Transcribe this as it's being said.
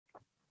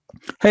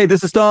Hey,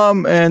 this is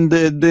Tom, and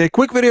the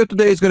quick video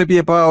today is going to be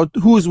about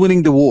who is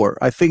winning the war.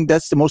 I think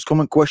that's the most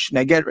common question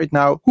I get right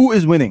now. Who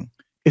is winning?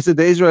 Is it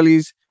the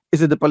Israelis?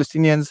 Is it the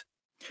Palestinians?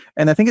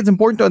 And I think it's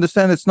important to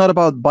understand it's not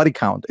about body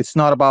count. It's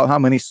not about how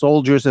many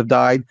soldiers have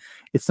died.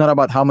 It's not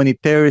about how many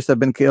terrorists have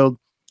been killed.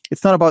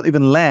 It's not about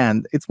even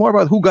land. It's more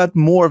about who got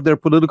more of their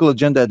political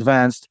agenda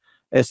advanced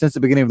since the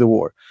beginning of the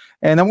war.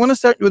 And I want to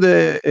start with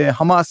the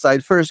Hamas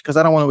side first because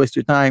I don't want to waste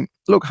your time.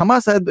 Look,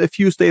 Hamas had a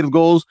few stated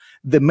goals.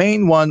 The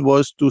main one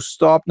was to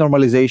stop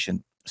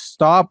normalization,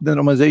 stop the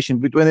normalization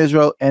between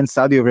Israel and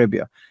Saudi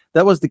Arabia.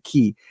 That was the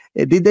key.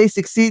 Did they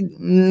succeed?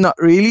 Not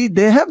really.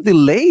 They have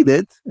delayed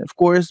it, of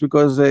course,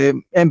 because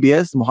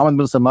MBS, Mohammed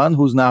bin Salman,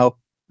 who's now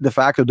de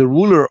facto the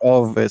ruler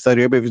of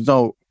Saudi Arabia,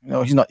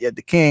 he's not yet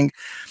the king,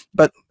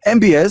 but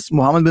MBS,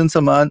 Mohammed bin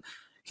Salman,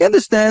 he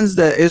understands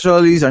that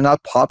Israelis are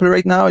not popular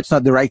right now. It's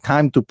not the right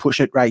time to push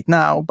it right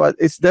now, but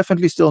it's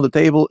definitely still on the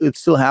table.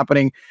 It's still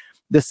happening.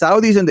 The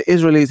Saudis and the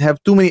Israelis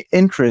have too many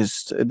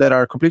interests that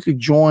are completely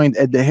joined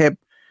at the hip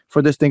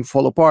for this thing to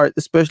fall apart,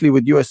 especially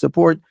with U.S.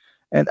 support.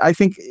 And I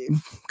think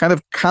kind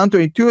of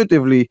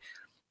counterintuitively,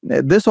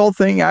 this whole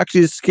thing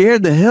actually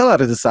scared the hell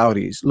out of the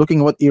Saudis. Looking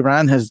at what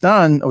Iran has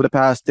done over the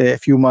past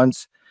few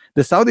months,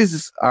 the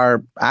Saudis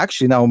are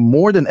actually now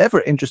more than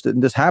ever interested in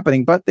this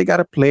happening, but they got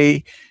to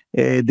play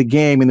the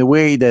game in a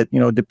way that,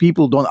 the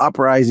people don't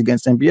uprise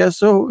against MBS.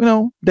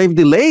 So, they've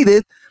delayed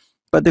it,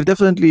 but they've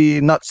definitely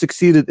not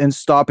succeeded in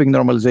stopping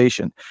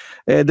normalization.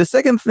 The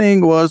second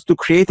thing was to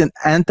create an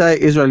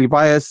anti-Israeli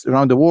bias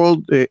around the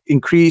world,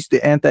 increase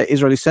the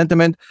anti-Israeli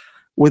sentiment.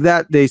 With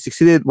that, they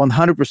succeeded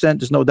 100%.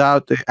 There's no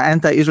doubt. The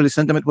anti-Israeli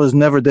sentiment was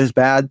never this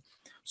bad.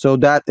 So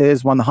that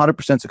is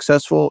 100%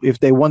 successful. If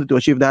they wanted to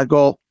achieve that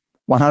goal,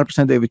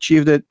 100% they've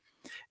achieved it.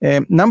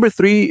 Number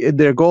three,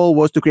 their goal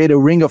was to create a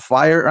ring of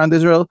fire around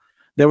Israel.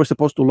 They were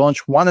supposed to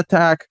launch one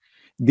attack.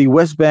 The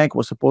West Bank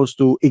was supposed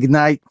to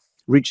ignite,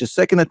 reach a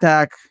second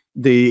attack.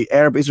 The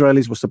Arab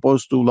Israelis were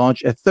supposed to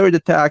launch a third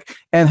attack,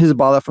 and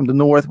Hezbollah from the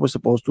north was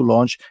supposed to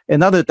launch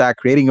another attack,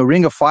 creating a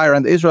ring of fire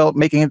around Israel,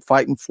 making it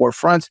fight in four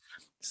fronts,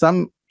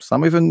 some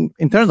even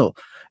internal.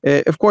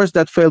 Of course,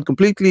 that failed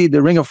completely.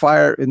 The ring of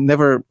fire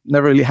never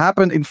really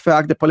happened. In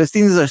fact, the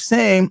Palestinians are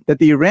saying that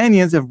the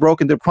Iranians have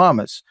broken their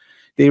promise.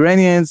 The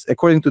Iranians,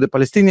 according to the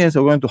Palestinians,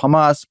 according to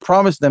Hamas,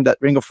 promised them that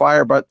ring of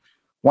fire, but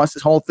once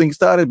this whole thing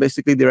started,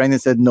 basically the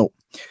Iranians said no.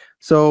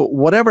 So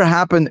whatever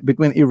happened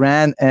between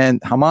Iran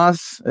and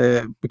Hamas,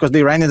 because the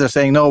Iranians are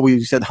saying, no,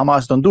 we said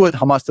Hamas don't do it,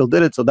 Hamas still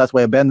did it, so that's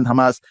why I abandoned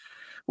Hamas.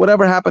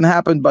 Whatever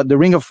happened, but the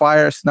ring of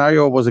fire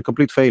scenario was a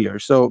complete failure,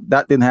 so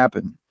that didn't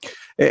happen.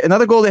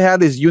 Another goal they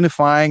had is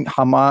unifying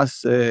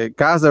Hamas,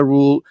 Gaza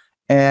rule,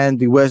 and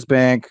the West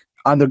Bank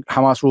under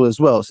Hamas rule as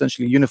well,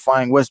 essentially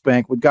unifying West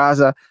Bank with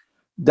Gaza.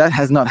 That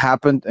has not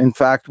happened. In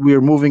fact, we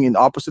are moving in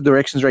opposite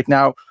directions right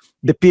now.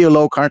 The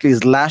PLO currently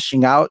is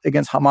lashing out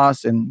against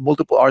Hamas in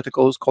multiple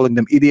articles, calling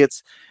them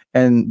idiots,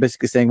 and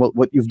basically saying, well,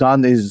 what you've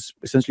done is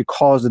essentially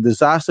caused a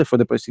disaster for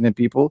the Palestinian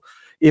people.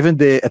 Even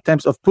the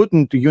attempts of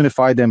Putin to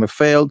unify them have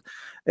failed.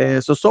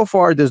 So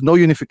far, there's no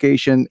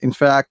unification. In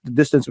fact, the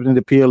distance between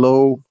the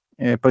PLO,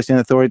 Palestinian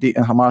Authority,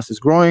 and Hamas is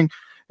growing.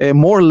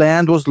 More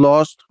land was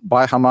lost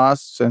by Hamas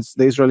since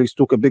the Israelis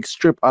took a big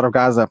strip out of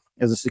Gaza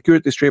as a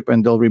security strip,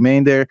 and they'll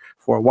remain there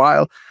for a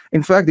while.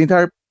 In fact, the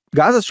entire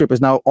Gaza Strip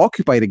is now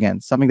occupied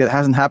again, something that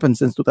hasn't happened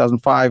since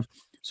 2005.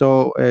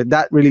 So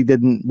that really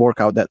didn't work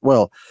out that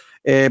well.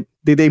 Did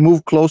they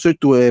move closer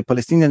to a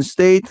Palestinian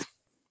state?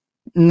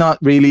 Not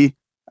really.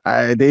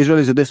 The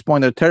Israelis at this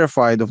point are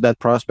terrified of that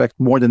prospect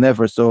more than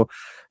ever. So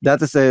that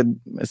is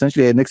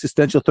essentially an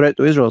existential threat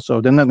to Israel.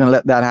 So they're not going to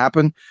let that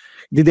happen.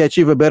 Did they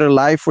achieve a better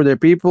life for their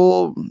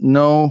people?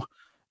 No.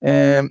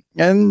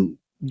 And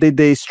did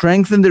they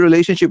strengthen the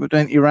relationship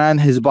between Iran,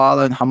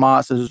 Hezbollah, and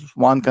Hamas as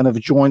one kind of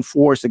joint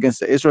force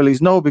against the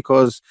Israelis? No,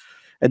 because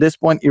at this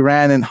point,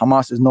 Iran and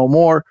Hamas is no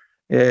more.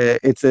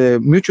 It's a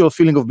mutual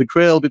feeling of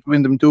betrayal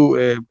between them two.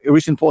 A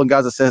recent poll in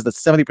Gaza says that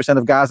 70%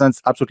 of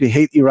Gazans absolutely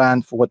hate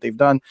Iran for what they've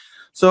done.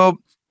 So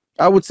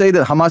I would say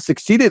that Hamas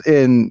succeeded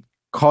in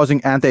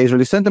causing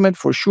anti-Israeli sentiment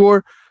for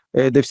sure.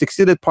 They've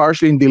succeeded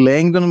partially in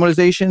delaying the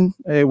normalization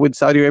with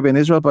Saudi Arabia and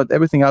Israel, but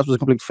everything else was a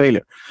complete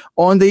failure.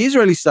 On the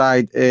Israeli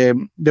side,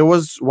 there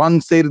was one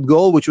stated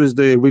goal, which was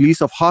the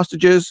release of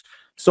hostages.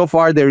 So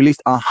far, they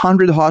released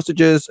 100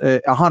 hostages.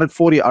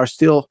 140 are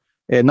still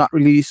not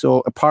released,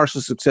 so a partial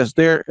success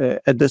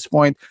there at this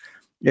point.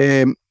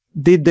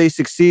 Did they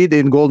succeed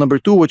in goal number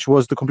two, which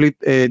was to complete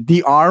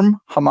de-arm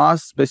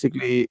Hamas,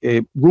 basically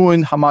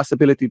ruin Hamas'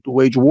 ability to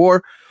wage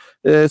war?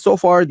 So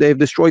far, they've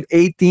destroyed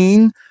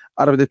 18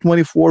 out of the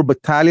 24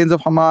 battalions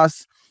of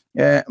Hamas.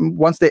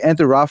 Once they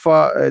enter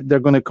Rafah, they're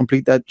going to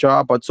complete that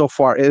job, but so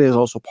far it is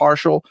also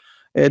partial.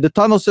 The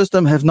tunnel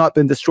system has not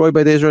been destroyed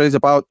by the Israelis.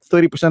 About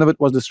 30% of it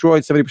was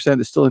destroyed, 70%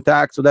 is still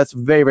intact, so that's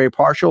very, very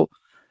partial.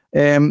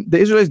 The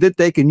Israelis did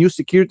take a new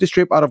security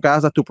strip out of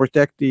Gaza to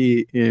protect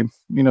the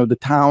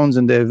towns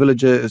and the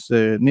villages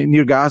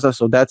near Gaza,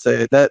 so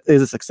that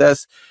is a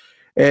success.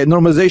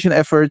 Normalization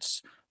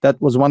efforts,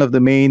 that was one of the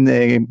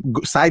main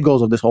side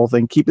goals of this whole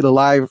thing. Keep it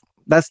alive.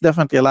 that's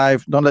definitely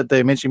alive. Don't let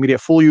the mainstream media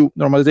fool you.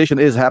 Normalization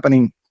is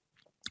happening,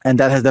 and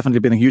that has definitely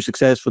been a huge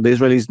success for the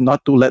Israelis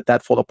not to let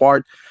that fall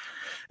apart.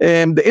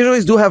 The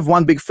Israelis do have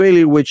one big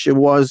failure, which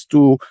was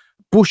to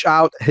push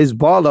out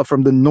Hezbollah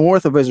from the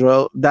north of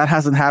Israel. That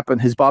hasn't happened.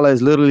 Hezbollah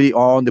is literally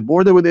on the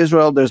border with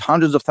Israel. There's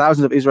hundreds of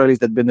thousands of Israelis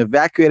that have been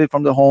evacuated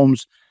from their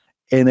homes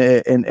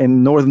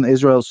in northern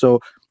Israel. So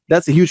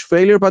that's a huge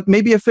failure, but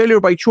maybe a failure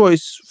by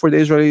choice for the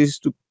Israelis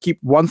to keep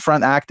one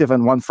front active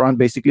and one front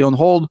basically on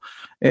hold.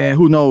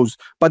 Who knows?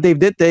 But they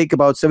did take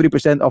about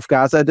 70% of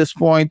Gaza at this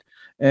point.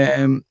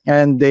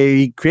 And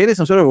they created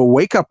some sort of a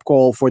wake-up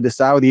call for the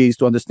Saudis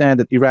to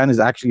understand that Iran is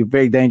actually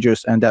very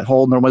dangerous and that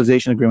whole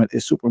normalization agreement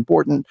is super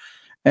important.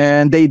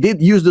 And they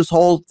did use this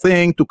whole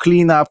thing to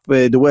clean up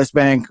the West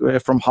Bank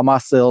from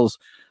Hamas cells.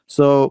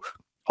 So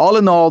all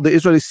in all, the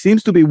Israelis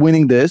seems to be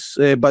winning this,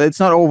 but it's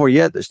not over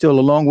yet. There's still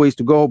a long ways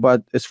to go.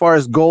 But as far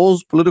as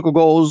goals, political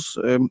goals,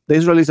 the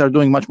Israelis are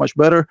doing much, much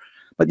better.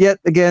 But yet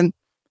again,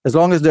 as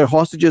long as they're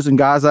hostages in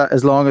Gaza,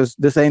 as long as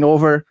this ain't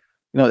over,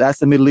 that's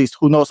the Middle East.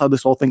 Who knows how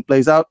this whole thing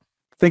plays out?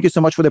 Thank you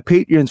so much for the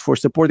Patreons for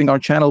supporting our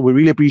channel. We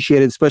really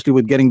appreciate it, especially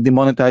with getting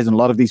demonetized in a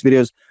lot of these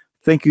videos.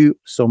 Thank you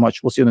so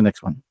much. We'll see you in the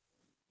next one.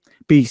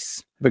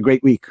 Peace. Have a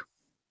great week.